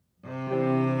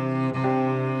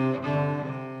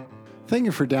Thank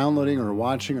you for downloading or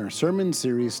watching our sermon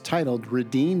series titled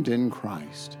Redeemed in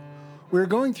Christ. We're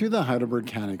going through the Heidelberg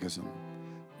Catechism.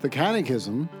 The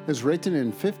Catechism is written in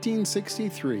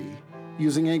 1563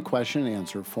 using a question and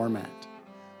answer format.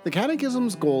 The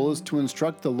Catechism's goal is to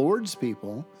instruct the Lord's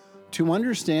people to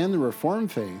understand the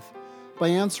Reformed faith by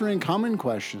answering common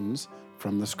questions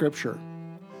from the Scripture.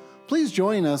 Please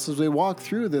join us as we walk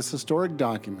through this historic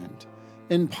document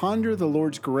and ponder the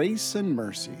Lord's grace and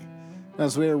mercy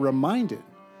as we are reminded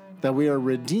that we are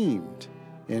redeemed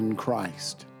in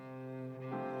Christ.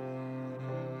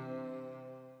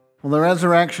 Well, the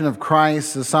resurrection of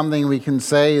Christ is something we can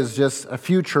say is just a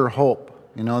future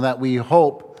hope, that we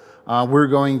hope we're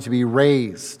going to be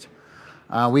raised.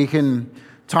 We can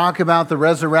talk about the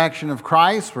resurrection of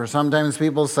Christ, where sometimes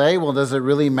people say, well, does it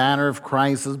really matter if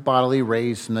Christ is bodily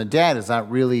raised from the dead? Is that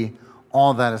really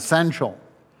all that essential?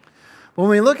 When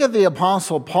we look at the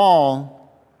Apostle Paul,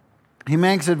 he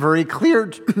makes it very clear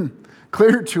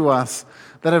to us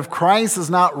that if Christ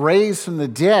is not raised from the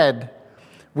dead,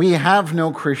 we have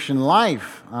no Christian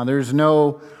life. There's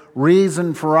no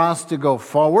reason for us to go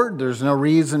forward. There's no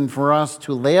reason for us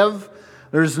to live.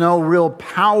 There's no real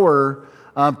power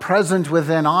present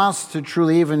within us to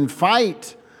truly even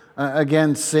fight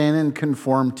against sin and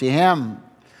conform to Him.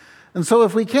 And so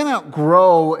if we cannot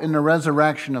grow in the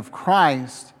resurrection of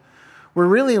Christ, we're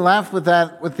really left with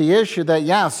the issue that,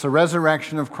 yes, the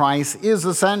resurrection of Christ is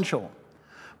essential.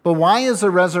 But why is the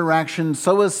resurrection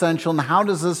so essential, and how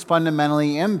does this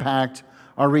fundamentally impact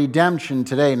our redemption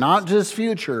today? Not just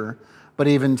future, but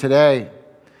even today.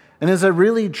 And is it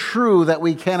really true that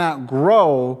we cannot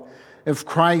grow if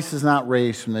Christ is not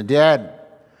raised from the dead?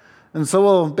 And so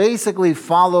we'll basically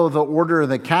follow the order of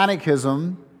the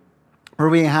Catechism, where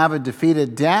we have a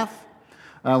defeated death,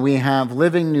 we have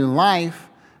living new life,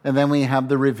 and then we have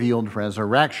the revealed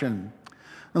resurrection.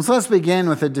 And so let's begin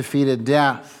with a defeated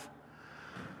death.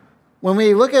 When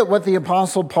we look at what the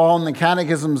Apostle Paul in the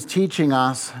Catechism is teaching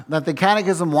us, that the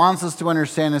Catechism wants us to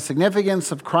understand the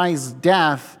significance of Christ's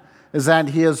death is that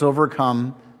He has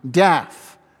overcome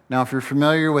death. Now, if you're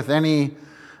familiar with any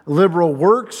liberal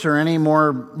works or any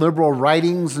more liberal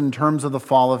writings in terms of the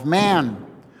fall of man,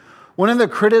 one of the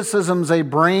criticisms they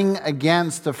bring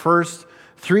against the first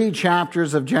 3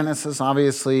 chapters of Genesis,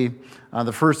 obviously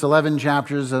the first 11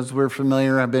 chapters, as we're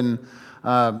familiar, have been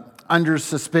under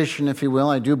suspicion, if you will.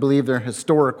 I do believe they're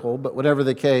historical, but whatever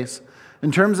the case.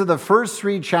 In terms of the first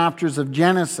 3 chapters of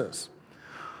Genesis,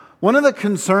 one of the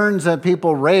concerns that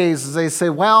people raise is they say,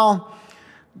 well,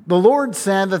 the Lord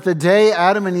said that the day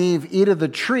Adam and Eve eat of the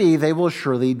tree, they will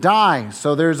surely die.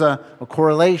 So there's a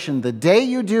correlation. The day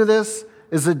you do this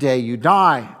is the day you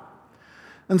die.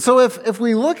 And so if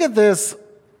we look at this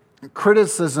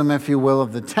criticism, if you will,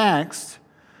 of the text,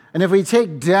 and if we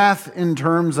take death in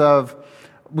terms of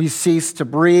we cease to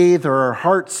breathe or our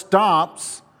heart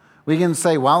stops, we can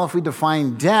say, well, if we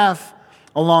define death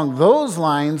along those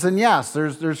lines, then yes,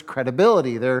 there's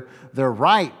credibility. They're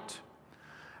right.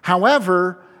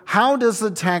 However, how does the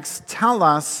text tell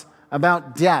us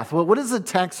about death? Well, what does the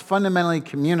text fundamentally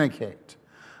communicate?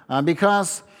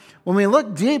 Because when we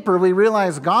look deeper, we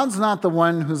realize God's not the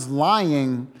one who's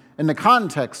lying in the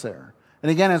context there.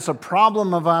 And again, it's a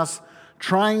problem of us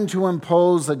trying to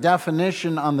impose a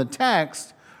definition on the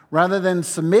text rather than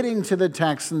submitting to the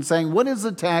text and saying, what is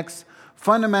the text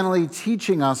fundamentally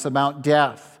teaching us about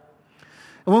death?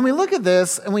 And when we look at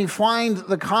this and we find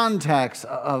the context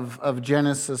of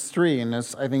Genesis 3, and I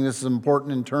think this is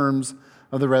important in terms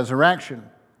of the resurrection.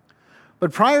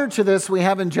 But prior to this, we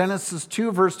have in Genesis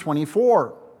 2, verse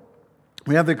 24,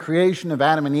 we have the creation of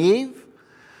Adam and Eve.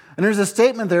 And there's a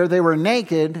statement there, they were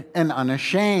naked and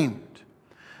unashamed.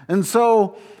 And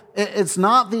so it's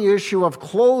not the issue of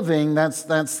clothing that's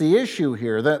the issue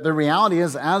here. The reality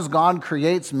is, as God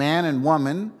creates man and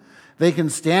woman, they can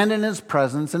stand in His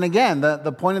presence. And again,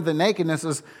 the point of the nakedness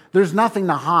is there's nothing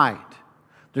to hide.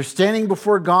 They're standing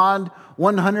before God,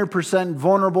 100%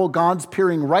 vulnerable. God's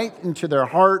peering right into their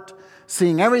heart,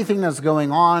 seeing everything that's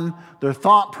going on, their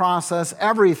thought process,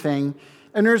 everything.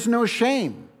 And there's no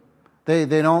shame. They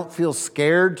don't feel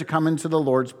scared to come into the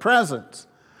Lord's presence.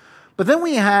 But then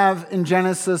we have in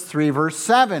Genesis 3, verse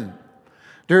 7,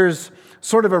 there's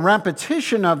sort of a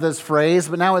repetition of this phrase,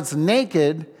 but now it's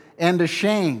naked and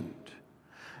ashamed.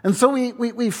 And so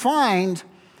we find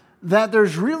that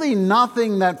there's really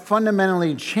nothing that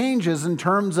fundamentally changes in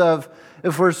terms of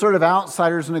if we're sort of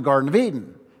outsiders in the Garden of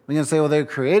Eden. We can say, well, they're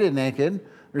created naked.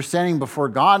 They're standing before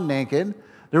God naked.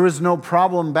 There was no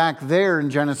problem back there in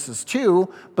Genesis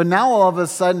 2, but now all of a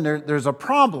sudden there's a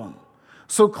problem.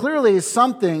 So clearly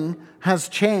something has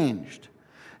changed.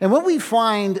 And what we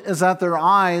find is that their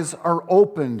eyes are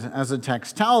opened, as the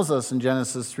text tells us in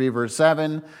Genesis 3, verse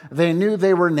 7. They knew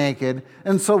they were naked,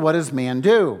 and so what does man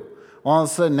do? All of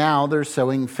a sudden now they're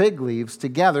sewing fig leaves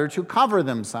together to cover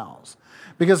themselves,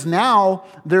 because now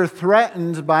they're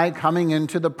threatened by coming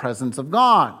into the presence of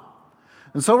God.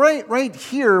 And so right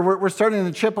here, we're starting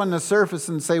to chip on the surface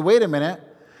and say, wait a minute,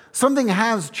 something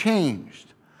has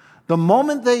changed. The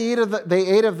moment they ate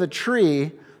of the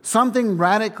tree, something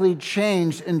radically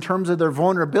changed in terms of their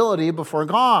vulnerability before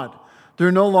God.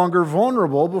 They're no longer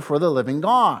vulnerable before the living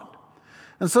God.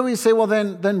 And so we say, well,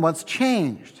 then what's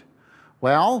changed?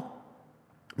 Well,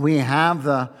 we have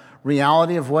the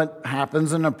reality of what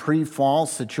happens in a pre-fall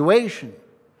situation.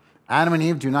 Adam and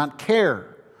Eve do not care.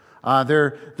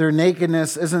 Their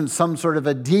nakedness isn't some sort of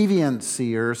a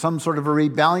deviancy or some sort of a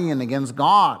rebellion against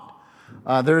God.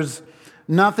 There's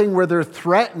nothing where they're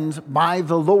threatened by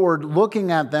the Lord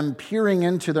looking at them, peering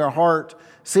into their heart,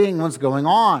 seeing what's going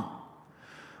on.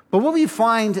 But what we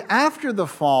find after the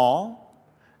fall,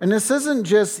 and this isn't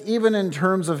just even in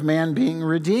terms of man being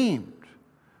redeemed.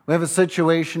 We have a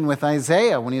situation with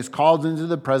Isaiah when he's called into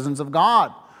the presence of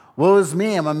God. Woe is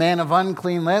me, I'm a man of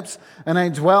unclean lips, and I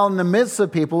dwell in the midst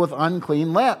of people with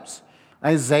unclean lips.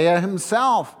 Isaiah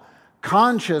himself,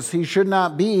 conscious he should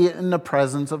not be in the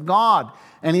presence of God.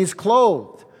 And he's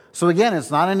clothed. So again,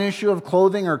 it's not an issue of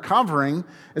clothing or covering.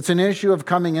 It's an issue of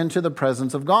coming into the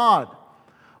presence of God.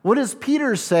 What does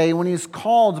Peter say when he's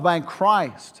called by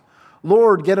Christ?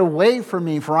 Lord, get away from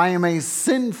me, for I am a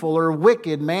sinful or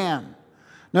wicked man.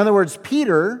 In other words,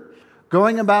 Peter,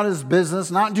 going about his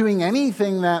business, not doing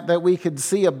anything that we could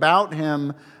see about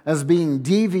him as being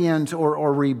deviant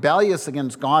or rebellious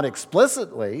against God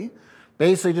explicitly,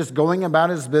 basically just going about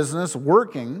his business,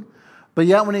 working. But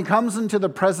yet when he comes into the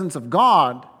presence of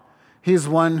God, he's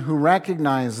one who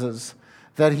recognizes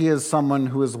that he is someone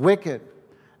who is wicked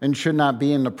and should not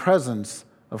be in the presence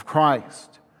of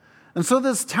Christ. And so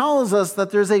this tells us that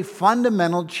there's a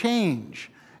fundamental change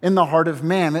in the heart of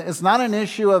man. It's not an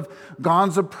issue of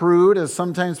God's a prude, as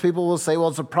sometimes people will say, well,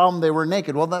 it's a problem they were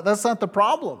naked. Well, that's not the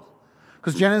problem.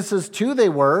 Because Genesis 2 they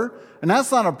were, and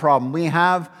that's not a problem. We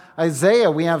have Isaiah,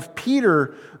 we have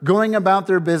Peter going about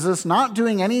their business, not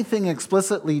doing anything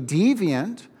explicitly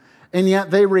deviant, and yet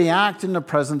they react in the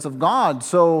presence of God.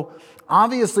 So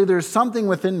obviously there's something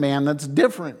within man that's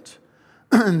different.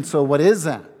 And so what is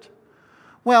that?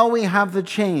 Well, we have the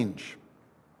change.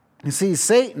 You see,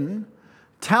 Satan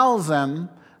tells them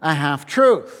a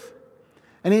half-truth.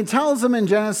 And he tells them in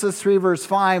Genesis 3, verse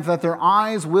 5, that their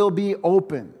eyes will be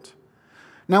opened.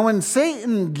 Now, when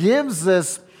Satan gives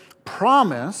this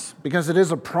promise, because it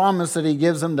is a promise that he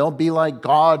gives them, they'll be like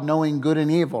God, knowing good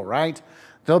and evil, right?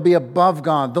 They'll be above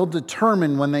God. They'll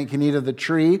determine when they can eat of the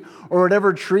tree or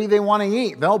whatever tree they want to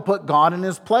eat. They'll put God in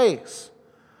his place.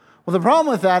 Well, the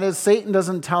problem with that is Satan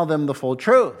doesn't tell them the full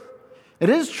truth. It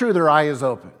is true their eye is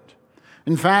opened.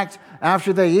 In fact,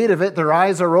 after they eat of it, their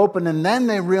eyes are open, and then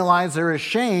they realize they're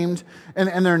ashamed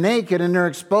and they're naked and they're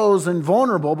exposed and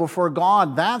vulnerable before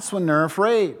God. That's when they're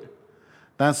afraid.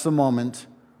 That's the moment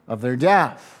of their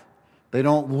death. They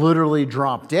don't literally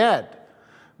drop dead,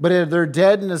 but they're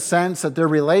dead in the sense that their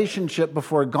relationship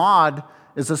before God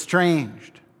is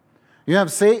estranged. You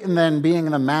have Satan then being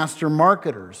the master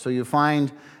marketer. So you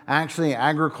find actually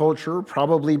agriculture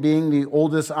probably being the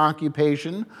oldest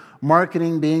occupation,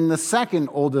 marketing being the second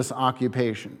oldest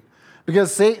occupation.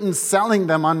 Because Satan's selling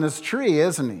them on this tree,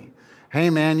 isn't he? Hey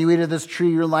man, you eat of this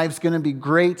tree, your life's going to be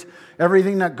great.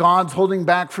 Everything that God's holding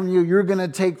back from you, you're going to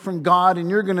take from God, and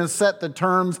you're going to set the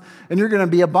terms, and you're going to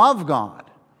be above God.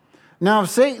 Now, if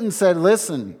Satan said,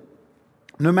 listen,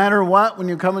 no matter what, when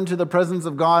you come into the presence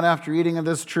of God after eating of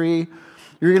this tree,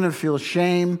 you're going to feel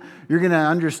shame. You're going to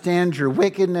understand your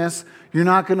wickedness. You're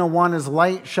not going to want his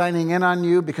light shining in on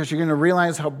you because you're going to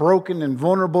realize how broken and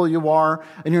vulnerable you are,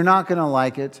 and you're not going to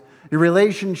like it. Your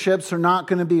relationships are not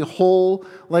going to be whole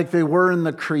like they were in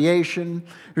the creation.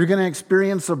 You're going to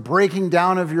experience a breaking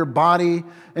down of your body,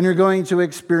 and you're going to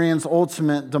experience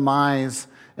ultimate demise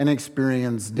and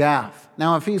experience death.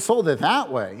 Now, if he sold it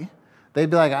that way, they'd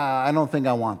be like, I don't think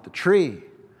I want the tree.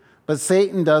 But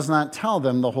Satan does not tell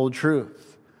them the whole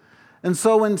truth. And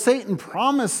so when Satan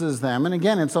promises them, and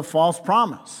again, it's a false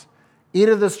promise, eat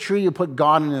of this tree, you put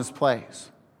God in his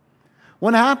place.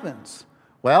 What happens?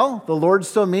 Well, the Lord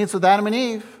still meets with Adam and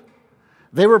Eve.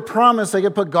 They were promised they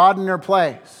could put God in their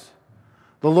place.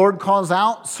 The Lord calls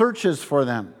out, searches for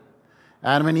them.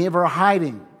 Adam and Eve are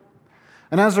hiding.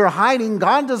 And as they're hiding,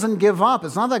 God doesn't give up.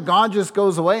 It's not that God just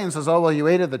goes away and says, oh, well, you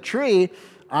ate of the tree.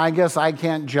 I guess I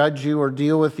can't judge you or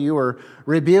deal with you or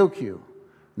rebuke you.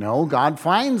 No, God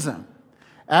finds them.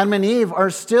 Adam and Eve are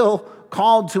still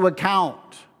called to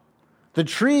account. The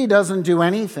tree doesn't do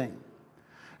anything.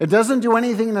 It doesn't do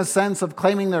anything in the sense of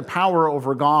claiming their power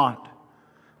over God.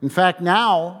 In fact,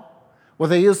 now, what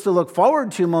they used to look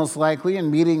forward to most likely in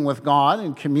meeting with God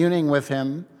and communing with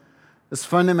Him is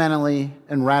fundamentally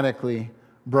and radically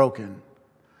broken.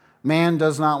 Man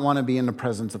does not want to be in the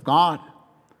presence of God.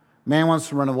 Man wants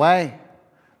to run away.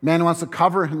 Man wants to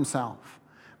cover himself.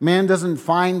 Man doesn't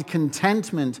find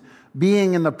contentment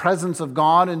being in the presence of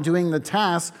God and doing the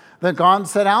tasks that God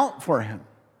set out for him.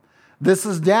 This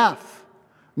is death,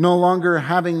 no longer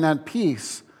having that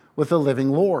peace with the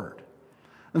living Lord.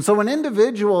 And so when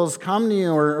individuals come to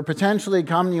you or potentially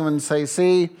come to you and say,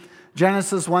 see,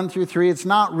 Genesis 1-3, it's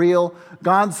not real.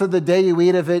 God said the day you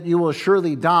eat of it, you will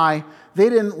surely die. They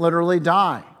didn't literally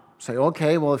die. Say,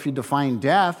 okay, well, if you define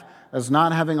death as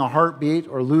not having a heartbeat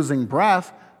or losing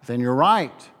breath, then you're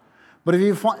right. But if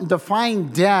you define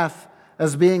death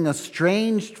as being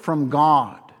estranged from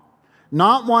God,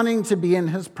 not wanting to be in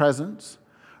His presence,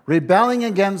 rebelling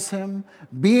against Him,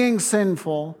 being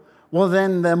sinful, well,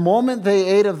 then the moment they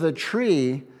ate of the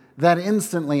tree, that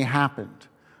instantly happened.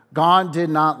 God did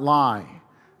not lie.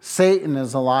 Satan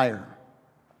is a liar.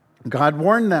 God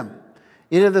warned them,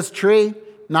 eat of this tree,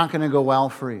 not going to go well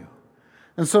for you.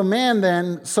 And so man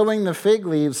then, sewing the fig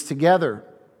leaves together,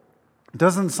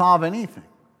 doesn't solve anything.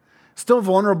 Still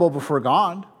vulnerable before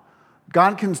God.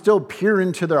 God can still peer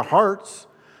into their hearts.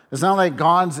 It's not like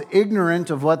God's ignorant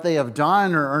of what they have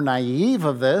done or naive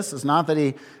of this. It's not that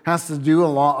He has to do a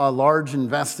large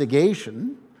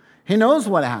investigation. He knows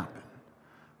what happened.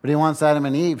 But He wants Adam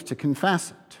and Eve to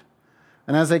confess it.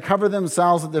 And as they cover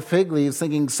themselves with the fig leaves,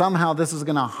 thinking somehow this is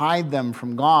going to hide them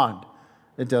from God,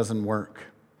 it doesn't work.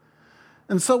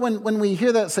 And so when we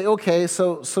hear that, say, okay,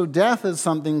 so death is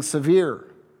something severe.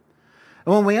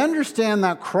 And when we understand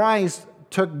that Christ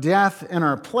took death in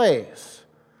our place,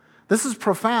 this is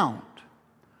profound.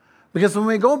 Because when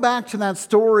we go back to that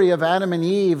story of Adam and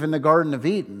Eve in the Garden of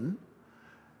Eden,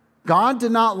 God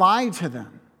did not lie to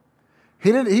them.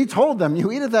 He told them,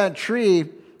 you eat of that tree,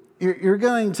 you're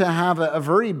going to have a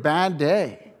very bad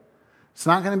day. It's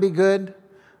not going to be good.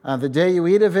 The day you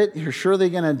eat of it, you're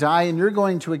surely going to die, and you're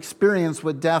going to experience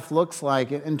what death looks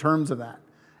like in terms of that.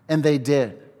 And they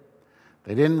did.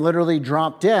 They didn't literally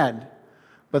drop dead,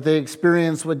 but they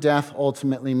experienced what death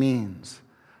ultimately means.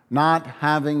 Not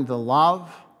having the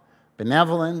love,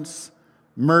 benevolence,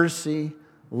 mercy,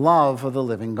 love of the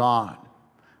living God.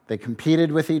 They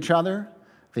competed with each other.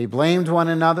 They blamed one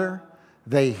another.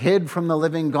 They hid from the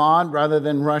living God rather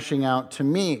than rushing out to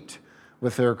meet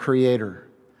with their Creator.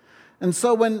 And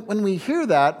so when we hear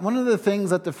that, one of the things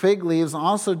that the fig leaves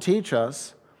also teach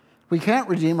us, we can't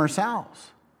redeem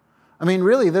ourselves. I mean,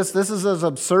 really, this is as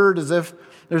absurd as if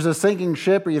there's a sinking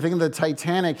ship, or you think of the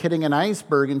Titanic hitting an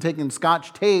iceberg and taking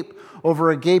Scotch tape over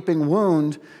a gaping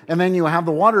wound, and then you have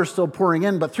the water still pouring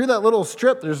in, but through that little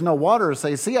strip, there's no water.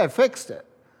 Say, see, I fixed it.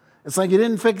 It's like you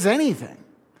didn't fix anything.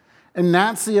 And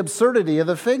that's the absurdity of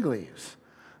the fig leaves.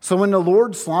 So when the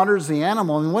Lord slaughters the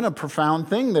animal, and what a profound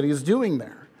thing that He's doing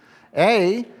there.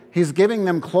 A, He's giving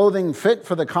them clothing fit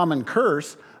for the common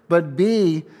curse, but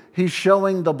B, He's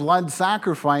showing the blood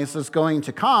sacrifice that's going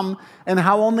to come and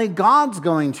how only God's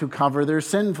going to cover their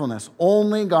sinfulness.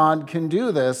 Only God can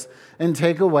do this and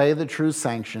take away the true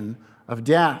sanction of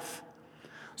death.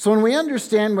 So when we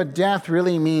understand what death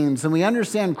really means, and we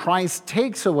understand Christ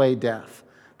takes away death,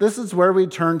 this is where we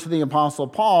turn to the Apostle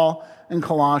Paul in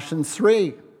Colossians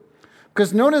 3.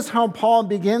 Because notice how Paul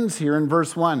begins here in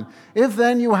verse 1. If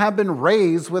then you have been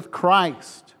raised with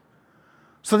Christ.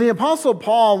 So the Apostle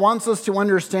Paul wants us to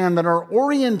understand that our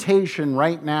orientation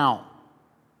right now,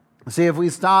 see, if we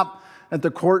stop at the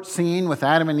court scene with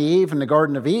Adam and Eve in the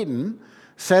Garden of Eden,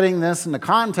 setting this in the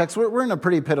context, we're in a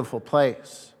pretty pitiful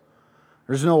place.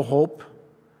 There's no hope.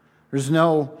 There's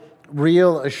no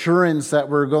real assurance that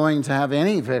we're going to have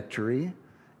any victory,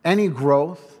 any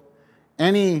growth,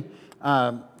 any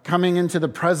coming into the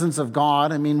presence of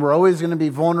God. I mean, we're always going to be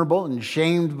vulnerable and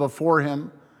shamed before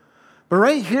Him. But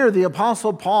right here, the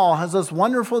Apostle Paul has this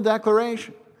wonderful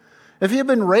declaration. If you've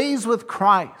been raised with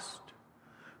Christ,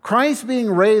 Christ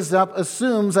being raised up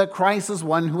assumes that Christ is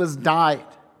one who has died,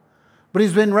 but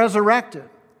He's been resurrected.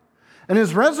 And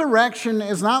His resurrection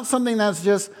is not something that's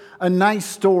just a nice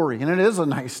story. And it is a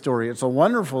nice story. It's a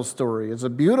wonderful story. It's a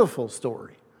beautiful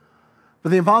story.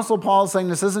 But the Apostle Paul is saying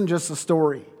this isn't just a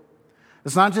story.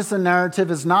 It's not just a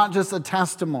narrative. It's not just a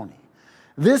testimony.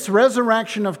 This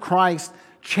resurrection of Christ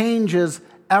changes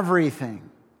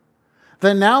everything.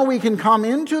 That now we can come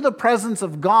into the presence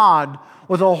of God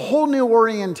with a whole new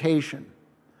orientation.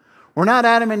 We're not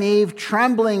Adam and Eve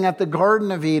trembling at the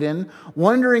Garden of Eden,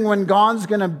 wondering when God's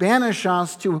going to banish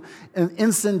us to an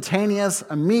instantaneous,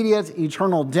 immediate,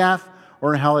 eternal death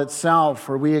or hell itself,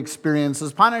 where we experience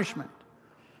His punishment.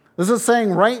 This is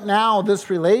saying right now this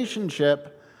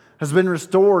relationship has been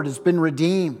restored, has been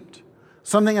redeemed.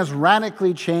 Something has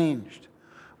radically changed.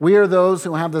 We are those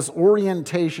who have this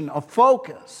orientation of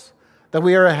focus that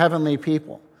we are a heavenly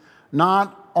people.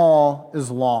 Not all is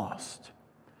lost.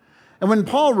 And when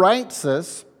Paul writes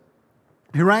this,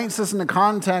 he writes this in the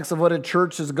context of what a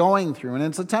church is going through. And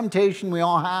it's a temptation we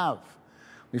all have.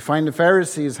 We find the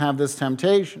Pharisees have this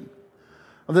temptation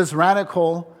of this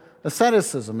radical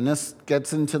asceticism. And this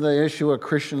gets into the issue of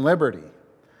Christian liberty.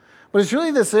 But it's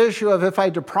really this issue of if I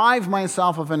deprive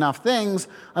myself of enough things,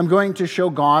 I'm going to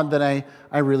show God that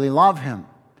I really love Him.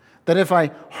 That if I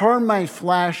harm my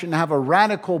flesh and have a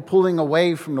radical pulling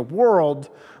away from the world,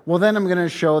 well, then I'm going to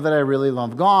show that I really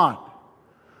love God.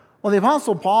 Well, the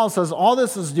Apostle Paul says all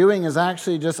this is doing is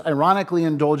actually just ironically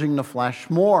indulging the flesh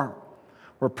more.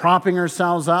 We're propping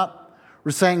ourselves up.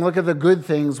 We're saying, look at the good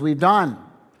things we've done.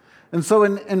 And so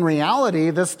in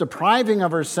reality, this depriving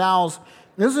of ourselves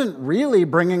isn't really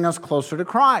bringing us closer to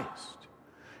Christ.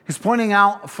 He's pointing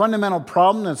out a fundamental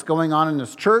problem that's going on in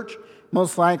this church,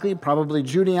 most likely, probably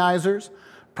Judaizers,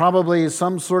 probably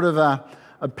some sort of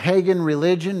a pagan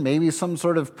religion, maybe some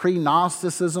sort of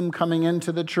pre-Gnosticism coming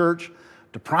into the church.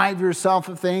 Deprive yourself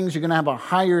of things, you're going to have a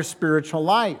higher spiritual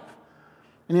life.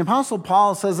 And the Apostle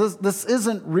Paul says this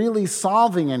isn't really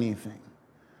solving anything.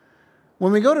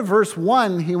 When we go to verse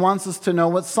 1, he wants us to know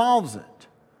what solves it.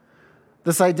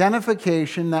 This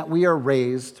identification that we are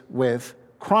raised with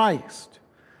Christ.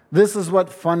 This is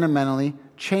what fundamentally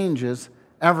changes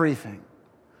everything.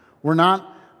 We're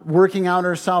not working out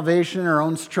our salvation in our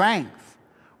own strength.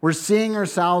 We're seeing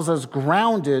ourselves as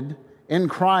grounded in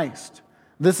Christ.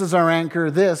 This is our anchor.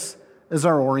 This is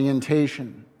our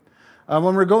orientation.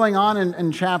 When we're going on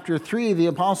in chapter 3, the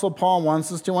Apostle Paul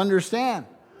wants us to understand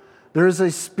there is a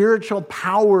spiritual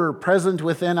power present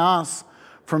within us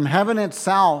from heaven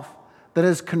itself that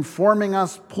is conforming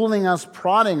us, pulling us,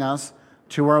 prodding us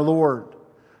to our Lord.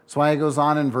 That's why it goes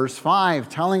on in verse 5,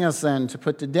 telling us then to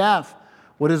put to death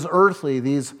what is earthly,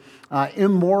 these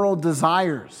immoral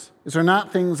desires. These are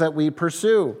not things that we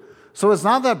pursue. So it's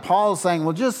not that Paul is saying,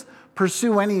 well, just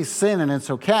pursue any sin and it's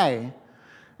okay.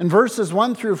 In verses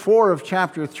 1 through 4 of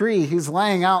chapter 3, he's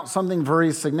laying out something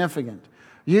very significant.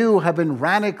 You have been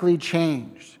radically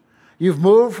changed. You've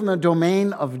moved from the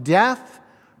domain of death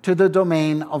to the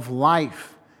domain of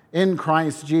life. In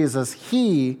Christ Jesus,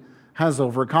 He has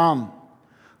overcome.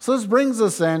 So this brings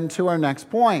us then to our next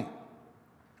point.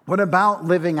 What about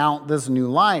living out this new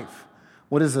life?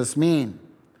 What does this mean?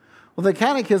 Well, the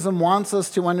Catechism wants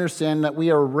us to understand that we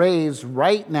are raised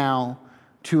right now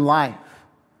to life.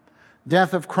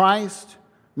 Death of Christ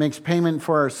makes payment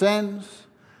for our sins,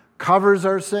 covers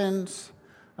our sins,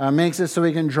 makes it so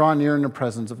we can draw near in the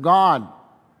presence of God.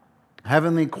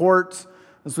 Heavenly courts,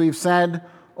 as we've said,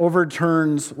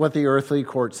 overturns what the earthly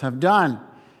courts have done,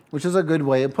 which is a good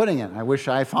way of putting it. I wish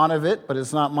I thought of it, but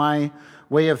it's not my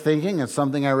way of thinking. It's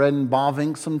something I read in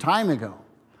Bavinck some time ago.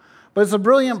 But it's a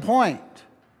brilliant point.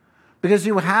 Because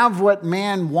you have what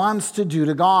man wants to do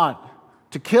to God,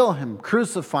 to kill Him,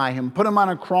 crucify Him, put Him on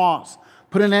a cross,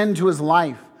 put an end to His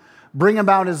life, bring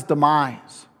about His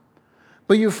demise.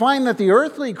 But you find that the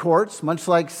earthly courts, much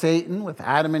like Satan with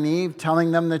Adam and Eve,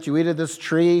 telling them that you eat of this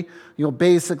tree, you'll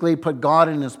basically put God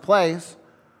in His place.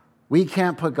 We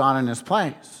can't put God in His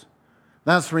place.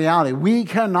 That's reality. We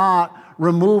cannot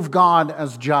remove God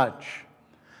as judge.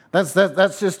 That's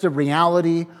just the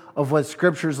reality of what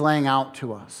Scripture's laying out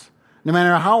to us. No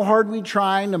matter how hard we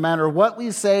try, no matter what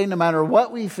we say, no matter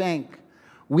what we think,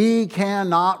 we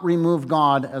cannot remove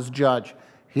God as judge.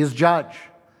 He's judge.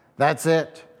 That's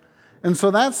it. And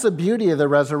so that's the beauty of the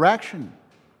resurrection.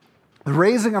 The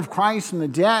raising of Christ from the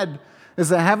dead is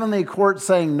the heavenly court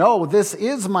saying, no, this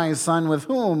is my Son with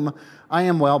whom I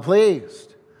am well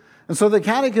pleased. And so the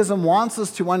Catechism wants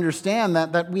us to understand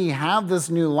that we have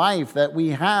this new life, that we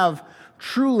have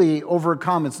truly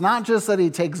overcome. It's not just that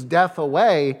He takes death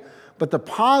away, but the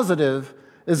positive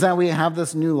is that we have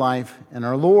this new life in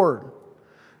our Lord.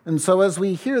 And so as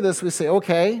we hear this, we say,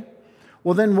 okay,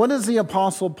 well then what does the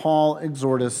Apostle Paul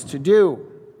exhort us to do?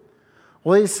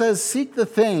 Well, he says, seek the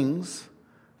things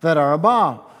that are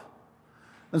above.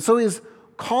 And so he's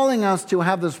calling us to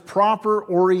have this proper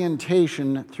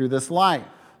orientation through this life.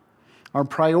 Our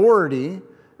priority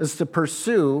is to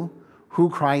pursue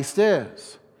who Christ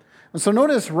is. And so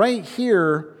notice right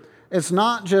here, it's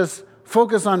not just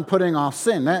focus on putting off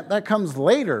sin. That comes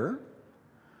later.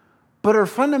 But our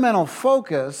fundamental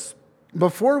focus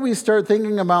before we start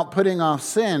thinking about putting off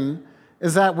sin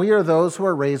is that we are those who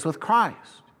are raised with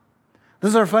Christ. This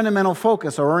is our fundamental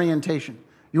focus, our orientation.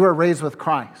 You are raised with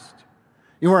Christ.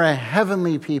 You are a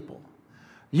heavenly people.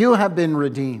 You have been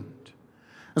redeemed.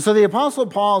 And so the Apostle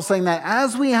Paul is saying that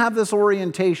as we have this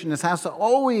orientation, this has to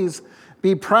always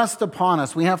be pressed upon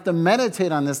us. We have to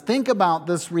meditate on this, think about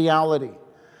this reality.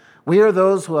 We are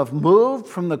those who have moved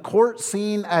from the court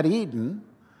scene at Eden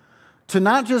to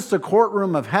not just the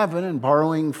courtroom of heaven and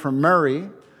borrowing from Murray.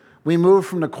 We move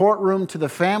from the courtroom to the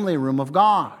family room of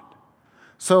God.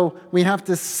 So we have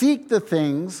to seek the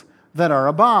things that are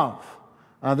above.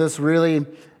 This really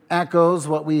echoes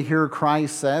what we hear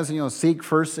Christ says, seek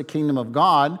first the kingdom of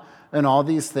God, and all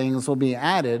these things will be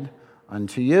added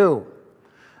unto you.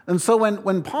 And so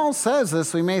when Paul says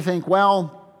this, we may think,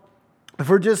 well, if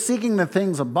we're just seeking the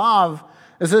things above,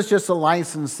 is this just a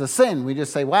license to sin? We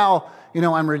just say, well,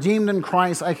 I'm redeemed in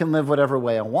Christ, I can live whatever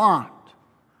way I want.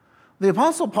 The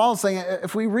Apostle Paul is saying,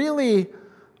 if we really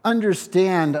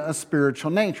understand a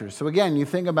spiritual nature. So again, you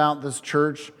think about this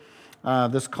church,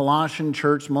 this Colossian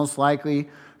church, most likely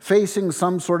facing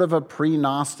some sort of a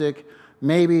pre-Gnostic,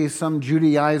 maybe some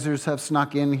Judaizers have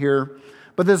snuck in here,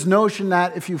 but this notion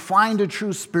that if you find a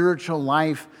true spiritual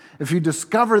life, if you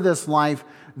discover this life,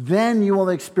 then you will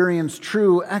experience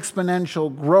true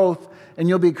exponential growth and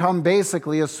you'll become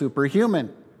basically a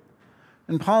superhuman.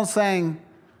 And Paul's saying,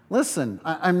 listen,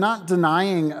 I'm not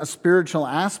denying a spiritual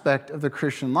aspect of the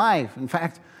Christian life. In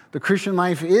fact, the Christian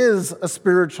life is a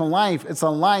spiritual life. It's a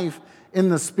life in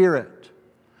the Spirit.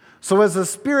 So as the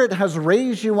Spirit has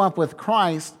raised you up with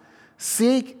Christ,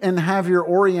 seek and have your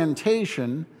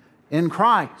orientation in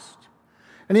Christ.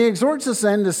 And he exhorts us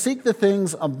then to seek the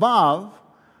things above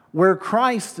where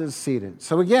Christ is seated.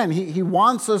 So again, he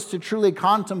wants us to truly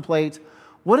contemplate,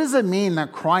 what does it mean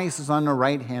that Christ is on the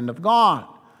right hand of God?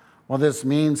 Well, this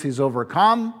means he's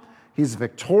overcome, he's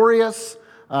victorious,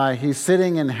 he's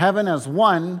sitting in heaven as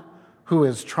one who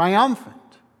is triumphant.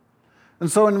 And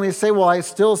so when we say, well, I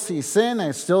still see sin,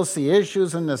 I still see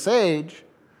issues in this age,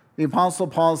 the Apostle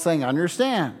Paul is saying,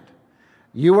 understand,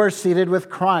 you are seated with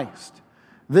Christ.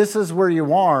 This is where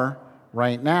you are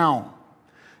right now.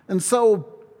 And so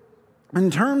in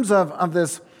terms of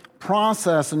this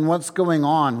process and what's going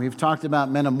on, we've talked about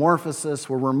metamorphosis,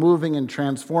 where we're moving and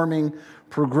transforming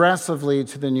progressively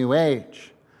to the new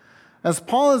age. As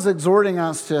Paul is exhorting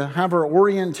us to have our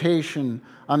orientation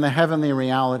on the heavenly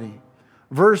reality,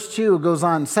 verse 2 goes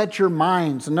on, set your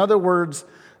minds. In other words,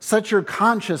 set your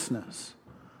consciousness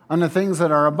on the things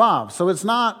that are above. So it's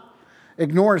not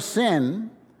ignore sin,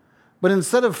 but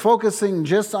instead of focusing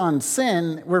just on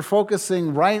sin, we're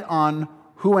focusing right on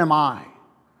who am I?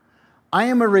 I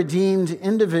am a redeemed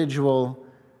individual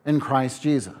in Christ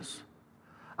Jesus.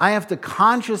 I have to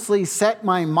consciously set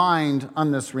my mind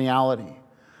on this reality.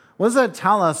 What does that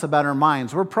tell us about our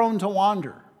minds? We're prone to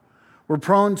wander. We're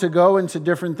prone to go into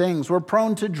different things. We're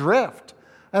prone to drift,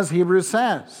 as Hebrews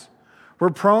says. We're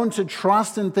prone to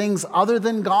trust in things other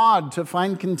than God to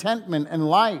find contentment in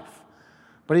life.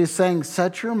 But he's saying,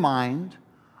 set your mind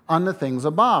on the things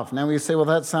above. Now we say, well,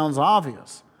 that sounds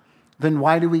obvious. Then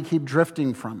why do we keep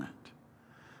drifting from it?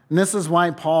 And this is why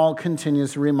Paul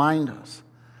continues to remind us.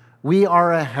 We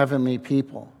are a heavenly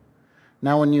people.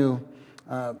 Now, when you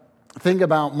think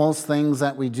about most things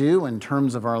that we do in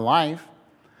terms of our life,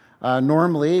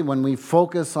 normally when we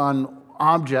focus on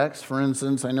objects, for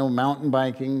instance, I know mountain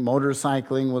biking,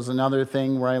 motorcycling was another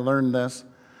thing where I learned this,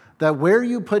 that where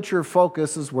you put your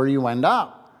focus is where you end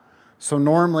up. So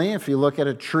normally, if you look at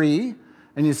a tree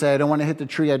and you say, I don't want to hit the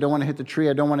tree, I don't want to hit the tree,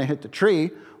 I don't want to hit the tree,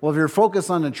 well, if you're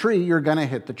focused on the tree, you're going to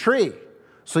hit the tree.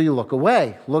 So you look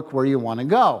away, look where you want to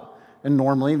go. And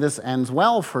normally this ends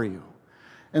well for you.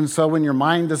 And so when your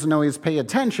mind doesn't always pay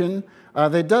attention,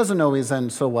 that doesn't always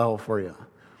end so well for you.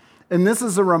 And this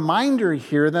is a reminder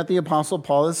here that the Apostle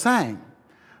Paul is saying.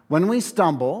 When we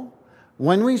stumble,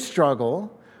 when we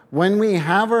struggle, when we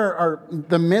have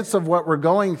the midst of what we're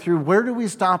going through, where do we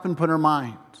stop and put our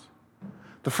minds?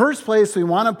 The first place we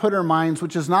want to put our minds,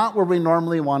 which is not where we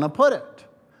normally want to put it.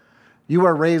 You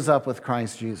are raised up with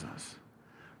Christ Jesus.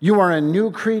 You are a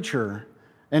new creature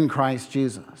in Christ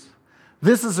Jesus.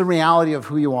 This is the reality of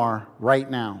who you are right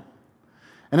now.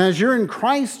 And as you're in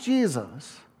Christ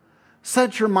Jesus,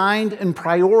 set your mind and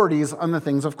priorities on the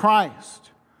things of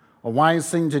Christ. A wise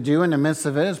thing to do in the midst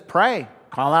of it is pray.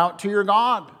 Call out to your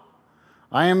God.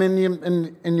 I am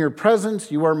in your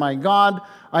presence. You are my God.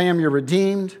 I am your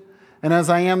redeemed. And as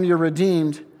I am your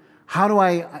redeemed, how do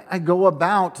I go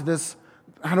about this?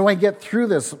 How do I get through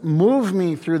this? Move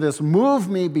me through this. Move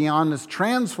me beyond this.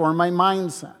 Transform my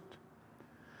mindset.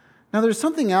 Now, there's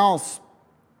something else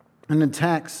in the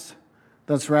text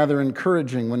that's rather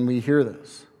encouraging when we hear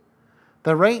this.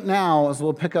 That right now, as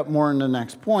we'll pick up more in the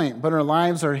next point, but our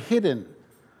lives are hidden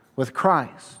with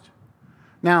Christ.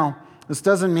 Now, this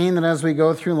doesn't mean that as we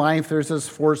go through life, there's this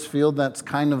force field that's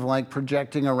kind of like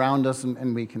projecting around us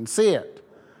and we can see it.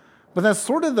 But that's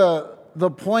sort of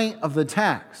the point of the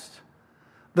text,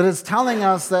 that it's telling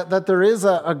us that there is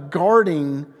a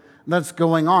guarding that's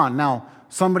going on. Now,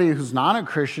 somebody who's not a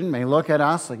Christian may look at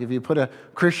us, like if you put a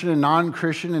Christian and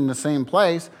non-Christian in the same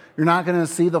place, you're not going to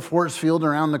see the force field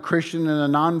around the Christian and a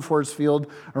non-force field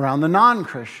around the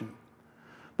non-Christian.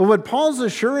 But what Paul's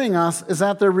assuring us is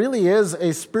that there really is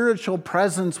a spiritual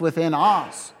presence within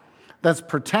us that's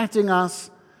protecting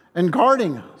us and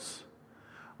guarding us.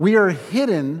 We are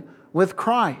hidden with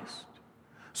Christ.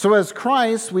 So as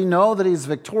Christ, we know that he's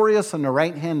victorious on the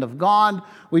right hand of God.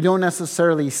 We don't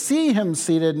necessarily see him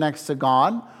seated next to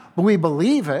God, but we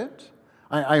believe it.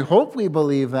 I hope we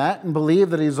believe that and believe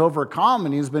that he's overcome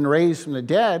and he's been raised from the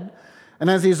dead. And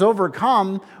as he's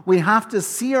overcome, we have to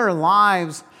see our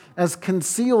lives as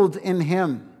concealed in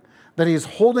him, that he's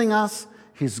holding us,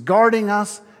 he's guarding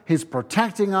us, he's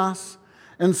protecting us.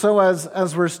 And so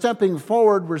as we're stepping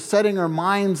forward, we're setting our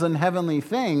minds on heavenly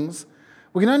things,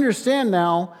 we can understand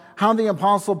now how the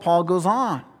Apostle Paul goes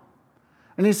on.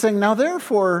 And he's saying, now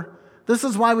therefore, this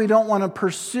is why we don't want to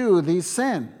pursue these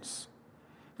sins.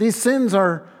 These sins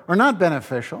are not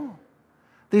beneficial.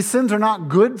 These sins are not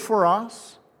good for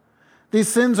us. These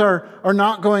sins are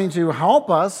not going to help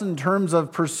us in terms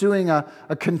of pursuing a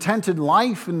contented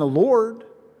life in the Lord.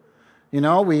 You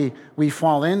know, we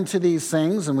fall into these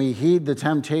things and we heed the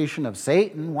temptation of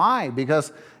Satan. Why?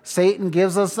 Because Satan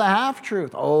gives us the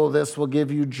half-truth. Oh, this will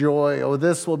give you joy. Oh,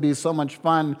 this will be so much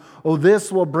fun. Oh,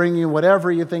 this will bring you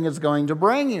whatever you think it's going to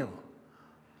bring you.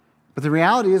 But the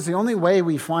reality is the only way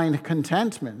we find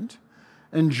contentment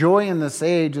and joy in this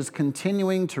age is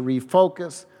continuing to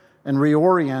refocus and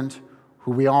reorient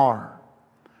who we are.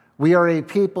 We are a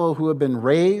people who have been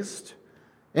raised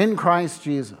in Christ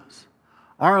Jesus.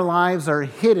 Our lives are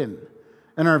hidden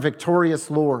in our victorious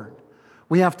Lord.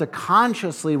 We have to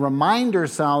consciously remind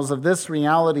ourselves of this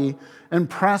reality and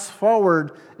press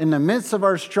forward in the midst of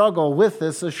our struggle with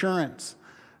this assurance.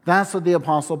 That's what the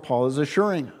Apostle Paul is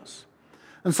assuring us.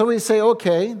 And so we say,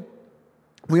 okay,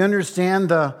 we understand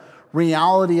the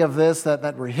reality of this,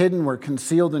 that we're hidden, we're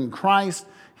concealed in Christ.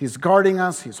 He's guarding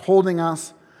us, he's holding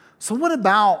us. So what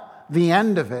about the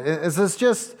end of it? Is this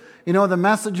just, the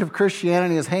message of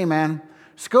Christianity is, hey man,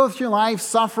 just go through life,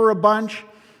 suffer a bunch,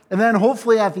 and then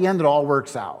hopefully at the end it all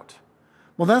works out.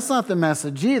 Well, that's not the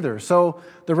message either. So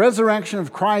the resurrection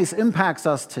of Christ impacts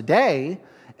us today,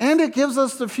 and it gives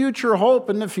us the future hope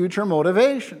and the future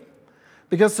motivation.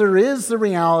 Because there is the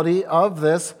reality of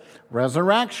this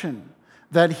resurrection,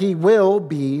 that he will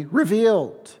be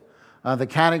revealed. The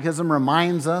Catechism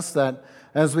reminds us that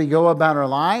as we go about our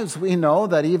lives, we know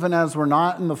that even as we're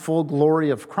not in the full glory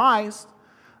of Christ,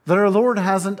 that our Lord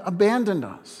hasn't abandoned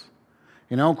us.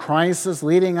 Christ is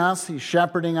leading us, he's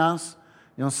shepherding us.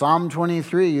 Psalm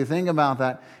 23, you think about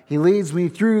that. He leads me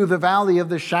through the valley of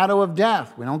the shadow of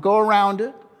death. We don't go around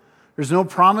it. There's no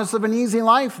promise of an easy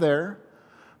life there.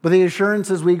 But the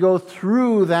assurance is we go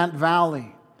through that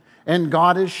valley. And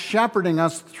God is shepherding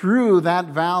us through that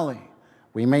valley.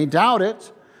 We may doubt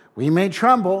it. We may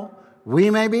tremble. We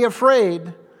may be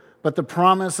afraid. But the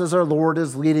promise is our Lord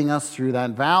is leading us through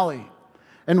that valley.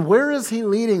 And where is he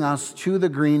leading us? To the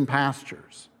green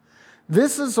pastures.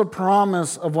 This is a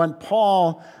promise of what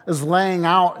Paul is laying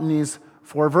out in these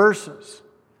 4 verses.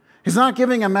 He's not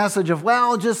giving a message of,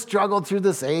 well, just struggle through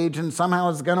this age and somehow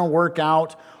it's going to work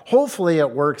out. Hopefully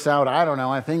it works out. I don't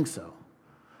know. I think so.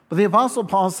 But the Apostle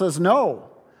Paul says, no.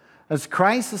 As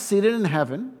Christ is seated in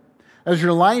heaven, as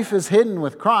your life is hidden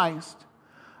with Christ,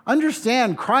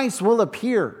 understand Christ will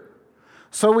appear.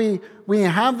 So we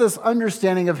have this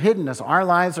understanding of hiddenness. Our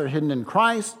lives are hidden in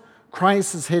Christ.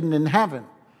 Christ is hidden in heaven.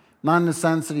 Not in the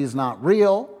sense that he's not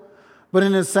real, but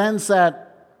in the sense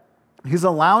that he's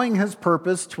allowing his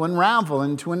purpose to unravel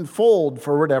and to unfold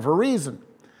for whatever reason.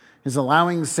 He's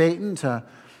allowing Satan to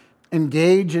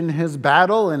engage in his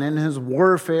battle and in his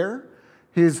warfare.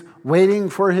 He's waiting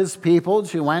for his people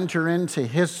to enter into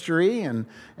history and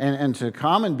to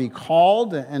come and be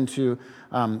called and to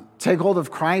take hold of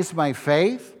Christ by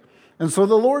faith. And so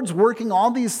the Lord's working all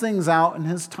these things out in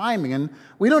his timing. And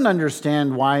we don't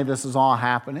understand why this is all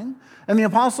happening. And the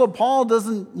Apostle Paul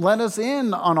doesn't let us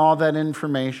in on all that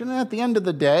information. And at the end of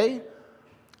the day,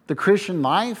 the Christian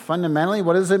life, fundamentally,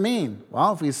 what does it mean?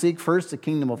 Well, if we seek first the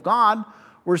kingdom of God,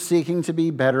 we're seeking to be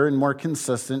better and more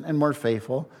consistent and more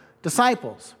faithful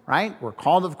disciples, right? We're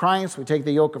called of Christ. We take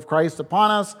the yoke of Christ upon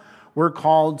us. We're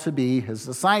called to be his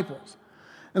disciples.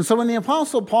 And so when the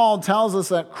Apostle Paul tells us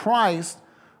that Christ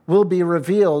will be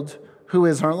revealed, who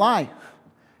is our life,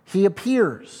 he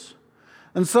appears.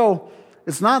 And so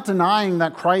it's not denying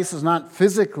that Christ is not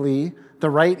physically the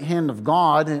right hand of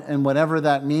God and whatever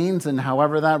that means and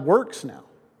however that works now.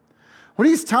 What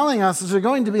he's telling us is there's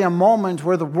going to be a moment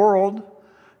where the world,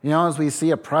 as we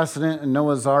see a precedent in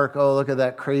Noah's Ark, oh, look at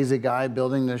that crazy guy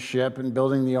building this ship and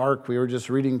building the ark. We were just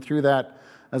reading through that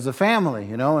as a family,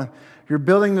 You're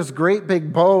building this great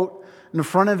big boat in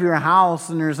front of your house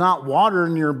and there's not water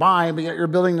nearby, but yet you're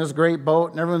building this great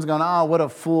boat and everyone's going, oh, what a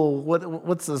fool.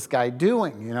 What's this guy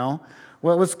doing,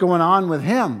 What's going on with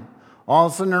him? All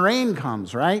of a sudden the rain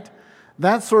comes, right?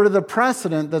 That's sort of the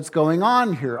precedent that's going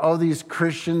on here. All these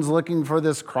Christians looking for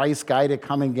this Christ guy to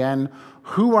come again.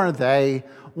 Who are they?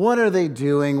 What are they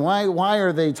doing? Why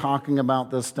are they talking about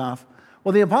this stuff?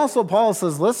 Well, the Apostle Paul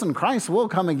says, listen, Christ will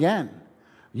come again.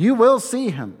 You will see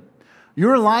him.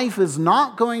 Your life is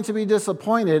not going to be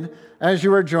disappointed as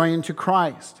you are joined to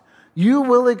Christ. You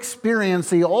will experience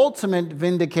the ultimate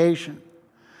vindication.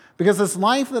 Because this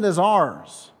life that is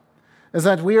ours is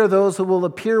that we are those who will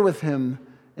appear with him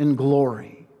in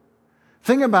glory.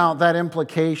 Think about that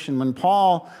implication when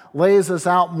Paul lays this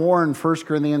out more in 1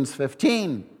 Corinthians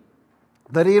 15.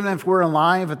 That even if we're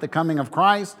alive at the coming of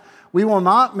Christ, we will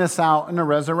not miss out in the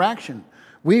resurrection.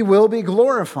 We will be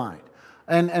glorified.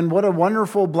 And what a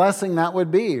wonderful blessing that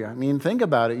would be. I mean, think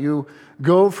about it. You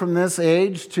go from this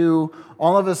age to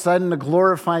all of a sudden a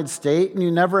glorified state, and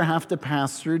you never have to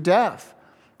pass through death.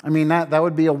 I mean, that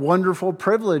would be a wonderful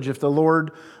privilege if the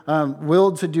Lord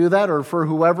willed to do that, or for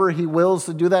whoever he wills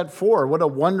to do that for. What a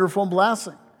wonderful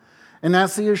blessing. And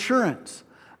that's the assurance.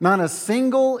 Not a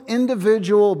single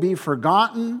individual will be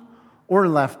forgotten or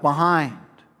left behind.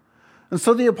 And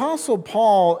so the Apostle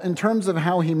Paul, in terms of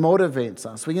how he motivates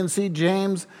us, we can see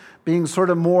James being sort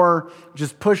of more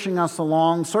just pushing us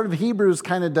along. Sort of Hebrews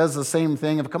kind of does the same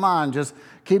thing of, come on, just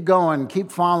keep going,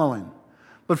 keep following.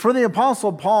 But for the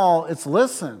Apostle Paul, it's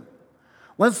listen.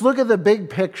 Let's look at the big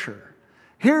picture.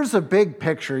 Here's a big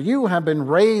picture. You have been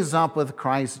raised up with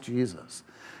Christ Jesus.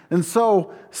 And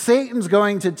so Satan's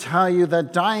going to tell you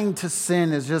that dying to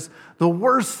sin is just the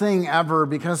worst thing ever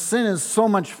because sin is so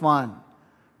much fun.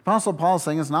 Apostle Paul is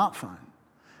saying it's not fun.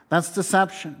 That's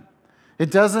deception. It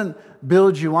doesn't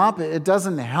build you up. It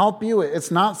doesn't help you.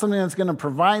 It's not something that's going to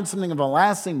provide something of a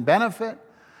lasting benefit.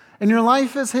 And your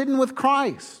life is hidden with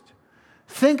Christ.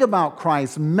 Think about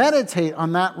Christ. Meditate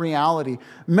on that reality.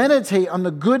 Meditate on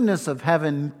the goodness of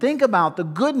heaven. Think about the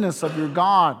goodness of your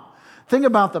God. Think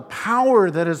about the power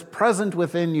that is present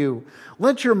within you.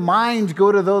 Let your mind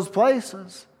go to those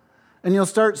places. And you'll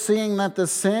start seeing that the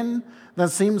sin that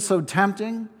seems so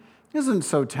tempting isn't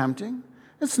so tempting.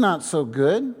 It's not so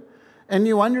good. And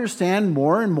you understand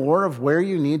more and more of where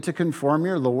you need to conform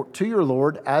to your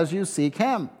Lord as you seek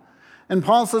him. And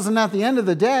Paul says, and at the end of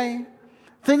the day,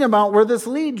 think about where this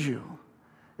leads you.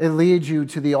 It leads you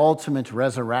to the ultimate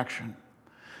resurrection.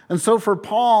 And so for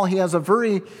Paul, he has a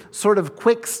very sort of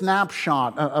quick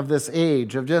snapshot of this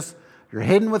age of just, you're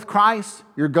hidden with Christ,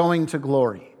 you're going to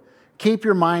glory. Keep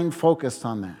your mind focused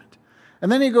on that.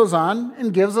 And then he goes on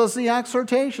and gives us the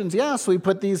exhortations. Yes, we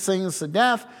put these things to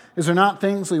death. These are not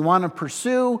things we want to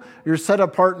pursue. You're set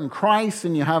apart in Christ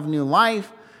and you have new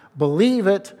life. Believe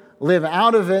it, live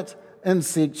out of it, and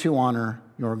seek to honor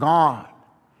your God.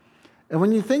 And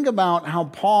when you think about how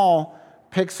Paul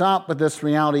picks up with this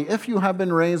reality, if you have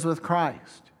been raised with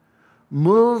Christ,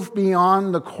 move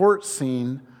beyond the court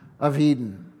scene of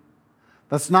Eden.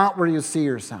 That's not where you see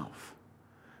yourself.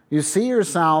 You see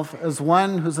yourself as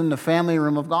one who's in the family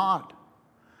room of God,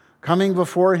 coming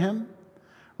before him,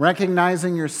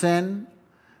 recognizing your sin,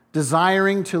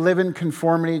 desiring to live in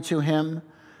conformity to him,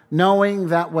 knowing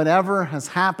that whatever has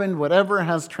happened, whatever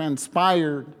has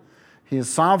transpired, he is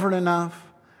sovereign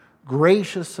enough,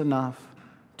 gracious enough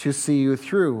to see you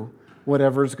through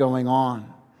whatever's going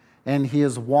on. And he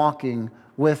is walking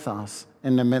with us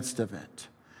in the midst of it.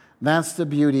 That's the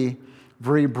beauty,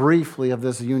 very briefly, of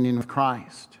this union with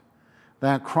Christ.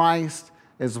 That Christ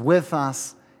is with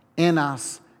us, in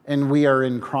us, and we are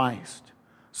in Christ.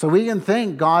 So we can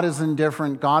think God is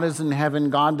indifferent, God is in heaven,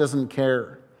 God doesn't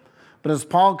care. But as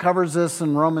Paul covers this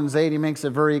in Romans 8, he makes it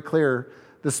very clear.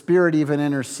 The Spirit even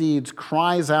intercedes,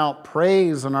 cries out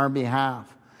praise on our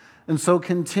behalf, and so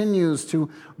continues to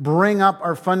bring up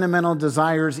our fundamental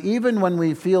desires, even when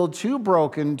we feel too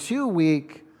broken, too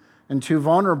weak, and too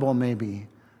vulnerable maybe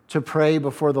to pray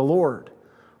before the Lord.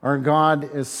 Our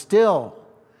God is still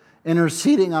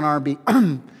interceding on our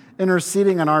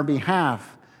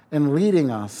behalf and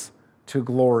leading us to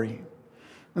glory.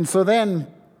 And so then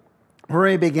where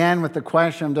we began with the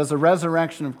question, does the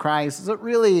resurrection of Christ, is it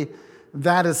really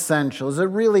that essential? Is it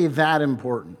really that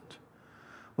important?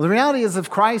 Well, the reality is if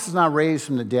Christ is not raised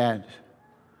from the dead,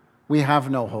 we have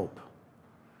no hope.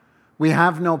 We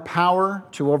have no power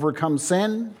to overcome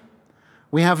sin.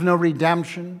 We have no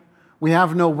redemption. We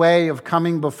have no way of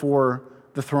coming before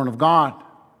the throne of God.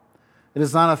 It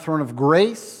is not a throne of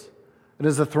grace. It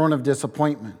is a throne of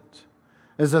disappointment.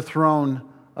 It is a throne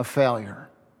of failure.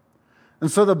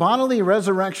 And so the bodily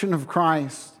resurrection of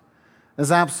Christ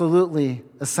is absolutely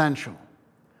essential.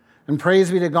 And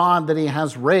praise be to God that He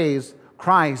has raised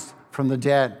Christ from the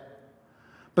dead.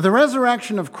 But the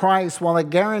resurrection of Christ, while it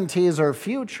guarantees our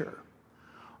future,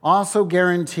 also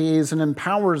guarantees and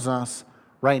empowers us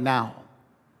right now.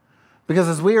 Because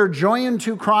as we are joined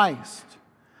to Christ,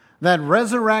 that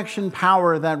resurrection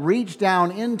power that reached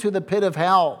down into the pit of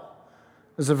hell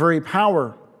is the very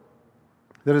power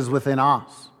that is within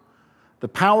us. The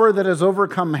power that has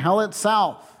overcome hell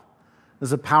itself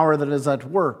is a power that is at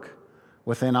work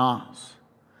within us.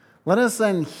 Let us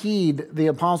then heed the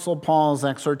Apostle Paul's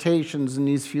exhortations in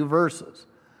these few verses.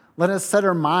 Let us set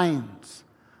our minds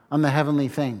on the heavenly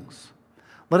things.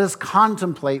 Let us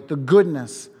contemplate the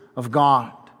goodness of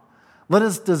God. Let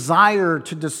us desire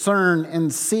to discern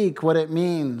and seek what it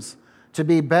means to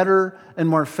be better and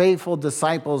more faithful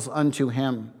disciples unto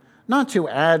Him. Not to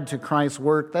add to Christ's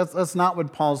work, that's not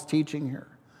what Paul's teaching here.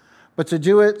 But to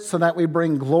do it so that we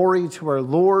bring glory to our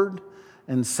Lord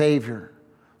and Savior.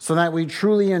 So that we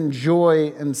truly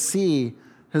enjoy and see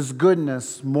His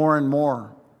goodness more and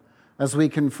more as we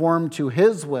conform to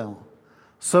His will,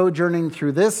 sojourning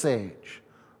through this age,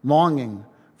 longing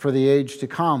for the age to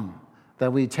come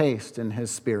that we taste in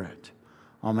His Spirit.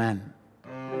 Amen.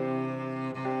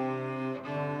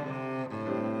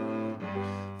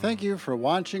 Thank you for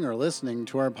watching or listening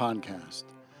to our podcast.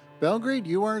 Belgrade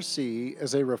URC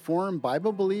is a Reformed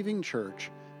Bible-believing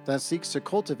church that seeks to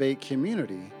cultivate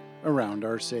community around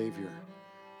our Savior.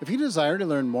 If you desire to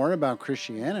learn more about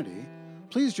Christianity,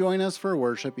 please join us for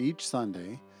worship each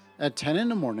Sunday at 10 in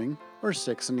the morning or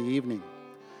 6 in the evening.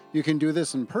 You can do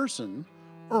this in person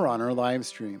or on our live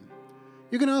stream.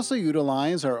 You can also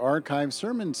utilize our archive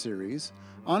sermon series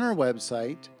on our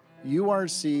website,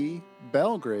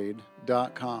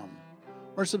 urcbelgrade.com,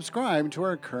 or subscribe to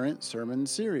our current sermon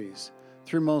series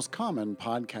through most common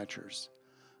podcatchers.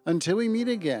 Until we meet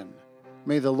again,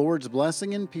 may the Lord's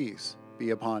blessing and peace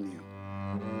be upon you.